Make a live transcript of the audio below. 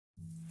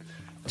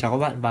Chào các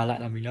bạn, và lại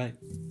là mình đây.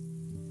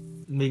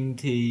 Mình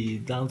thì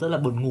đang rất là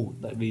buồn ngủ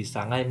tại vì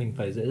sáng nay mình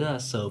phải dậy rất là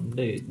sớm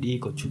để đi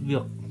có chút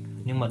việc.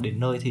 Nhưng mà đến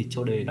nơi thì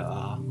chỗ đề đã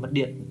mất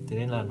điện, thế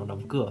nên là nó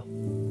đóng cửa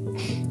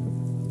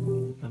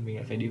và mình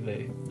lại phải đi về,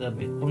 rất là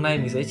mệt. Hôm nay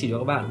mình sẽ chỉ cho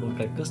các bạn một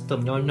cái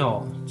custom nho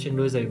nhỏ trên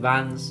đôi giày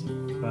Vans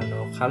và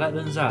nó khá là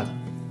đơn giản.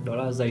 Đó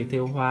là giày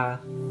thêu hoa.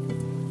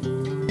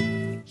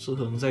 Xu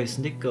hướng giày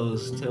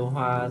sneakers thêu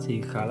hoa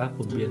thì khá là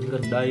phổ biến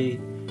gần đây,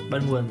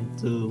 bắt nguồn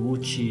từ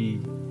Gucci.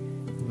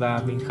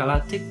 Và mình khá là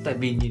thích tại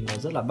vì nhìn nó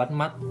rất là bắt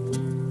mắt.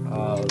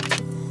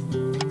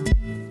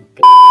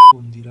 Cái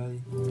con gì đây?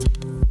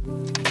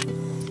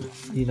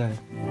 Đi này.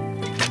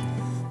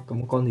 Có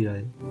một con gì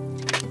đấy.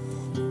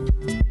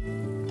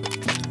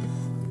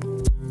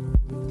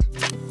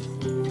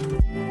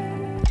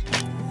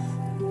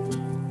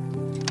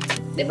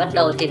 Để bắt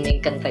đầu thì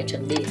mình cần phải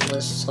chuẩn bị một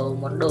số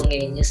món đồ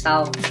nghề như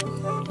sau.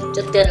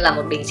 Trước tiên là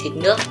một bình xịt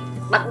nước,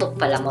 bắt buộc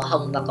phải là màu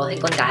hồng và có hình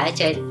con gái ở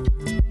trên.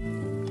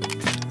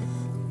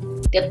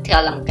 Tiếp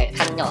theo là một cái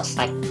khăn nhỏ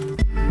sạch,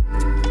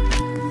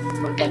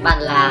 một cái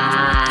bàn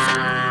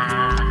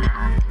là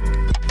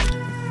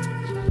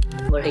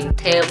một hình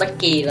thêu bất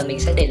kỳ và mình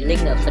sẽ để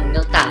link ở phần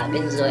miêu tả ở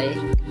bên dưới.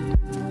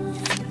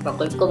 Và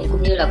cuối cùng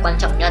cũng như là quan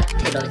trọng nhất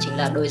thì đó chính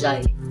là đôi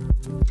giày.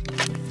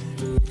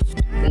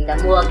 Mình đã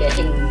mua cái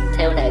hình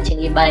thêu này trên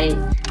eBay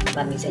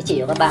và mình sẽ chỉ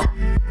cho các bạn.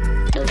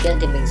 Đầu tiên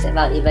thì mình sẽ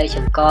vào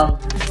ebay.com,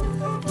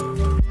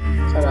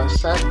 sau đó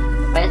search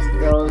Red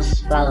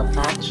Rose Flower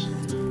Patch.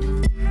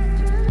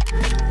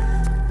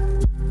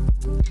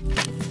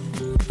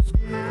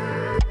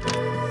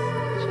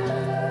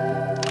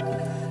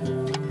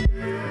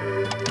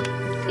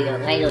 Thì ở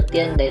ngay đầu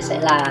tiên đấy sẽ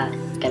là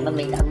cái mà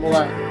mình đã mua.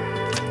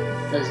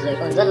 Ở dưới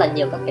còn rất là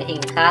nhiều các cái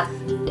hình khác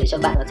để cho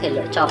bạn có thể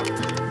lựa chọn.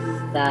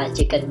 Và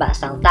chỉ cần bạn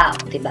sáng tạo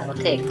thì bạn có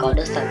thể có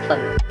được sản phẩm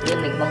như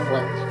mình mong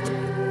muốn.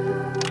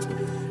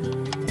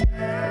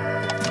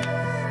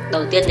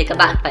 Đầu tiên thì các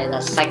bạn phải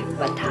là sạch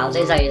và tháo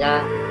dây giày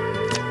ra.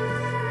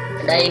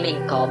 Ở đây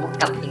mình có một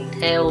cặp hình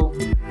thêu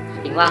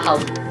hình hoa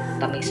hồng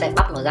và mình sẽ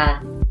bóc nó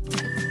ra.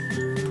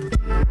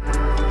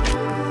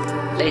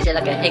 Đây sẽ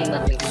là cái hình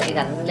mà mình sẽ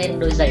gắn lên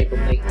đôi giày của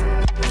mình.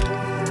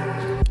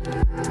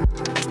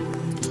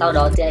 Sau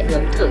đó thì hãy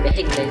ướm thử cái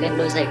hình đấy lên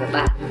đôi giày của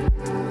bạn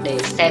để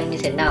xem như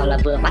thế nào là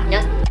vừa mắt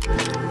nhất.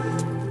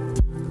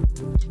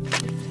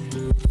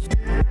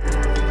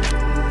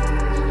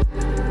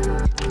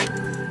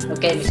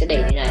 Ok, mình sẽ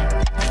để như này.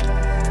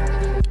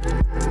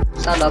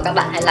 Sau đó các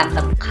bạn hãy làm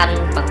tấm khăn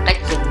bằng cách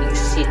dùng bình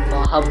xịt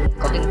màu hồng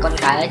có hình con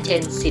gái ở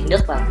trên, xịt nước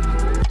vào.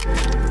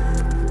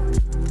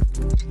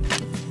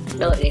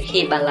 Đợi đến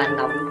khi bàn là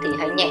nóng thì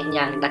hãy nhẹ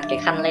nhàng đặt cái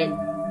khăn lên.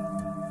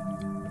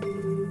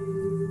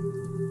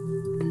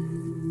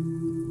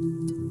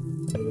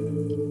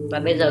 Và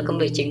bây giờ công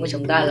việc chính của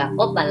chúng ta là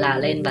ốp bàn là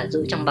lên và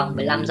giữ trong vòng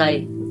 15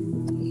 giây.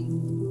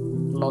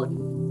 1,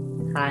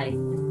 2,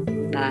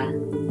 3,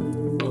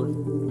 4,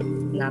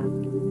 5,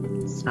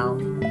 6,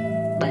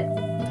 7,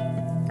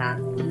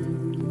 8,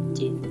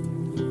 9,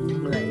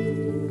 10,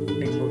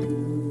 11,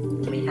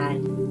 12,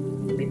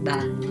 13,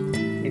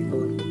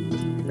 14,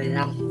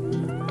 15.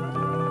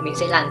 Mình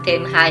sẽ làm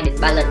thêm 2 đến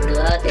 3 lần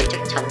nữa để chắc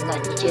chắn là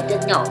những chi tiết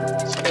nhỏ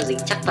sẽ được dính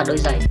chắc vào đôi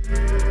giày.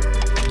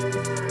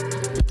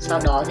 Sau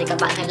đó thì các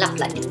bạn hãy lặp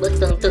lại những bước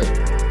tương tự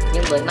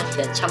nhưng với mặt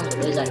phía trong của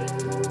đôi giày.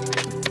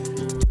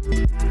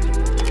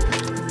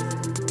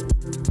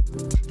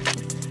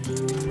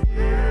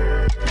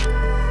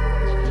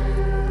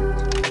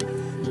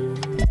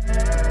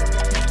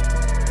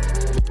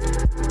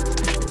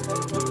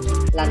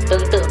 Làm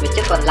tương tự với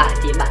chiếc còn lại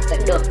thì bạn sẽ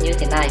được như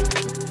thế này.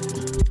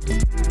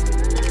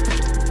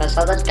 Và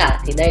sau tất cả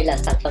thì đây là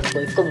sản phẩm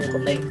cuối cùng của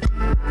mình.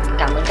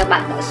 Cảm ơn các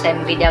bạn đã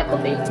xem video của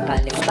mình, và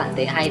nếu các bạn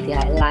thấy hay thì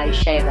hãy like,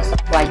 share và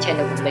subscribe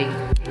channel của mình.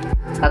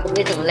 Và cũng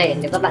như thường lệ,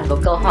 nếu các bạn có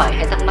câu hỏi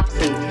hay thắc mắc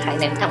gì thì hãy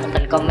ném thẳng một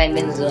phần comment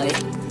bên dưới.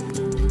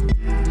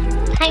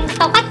 Thanks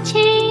for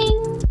watching!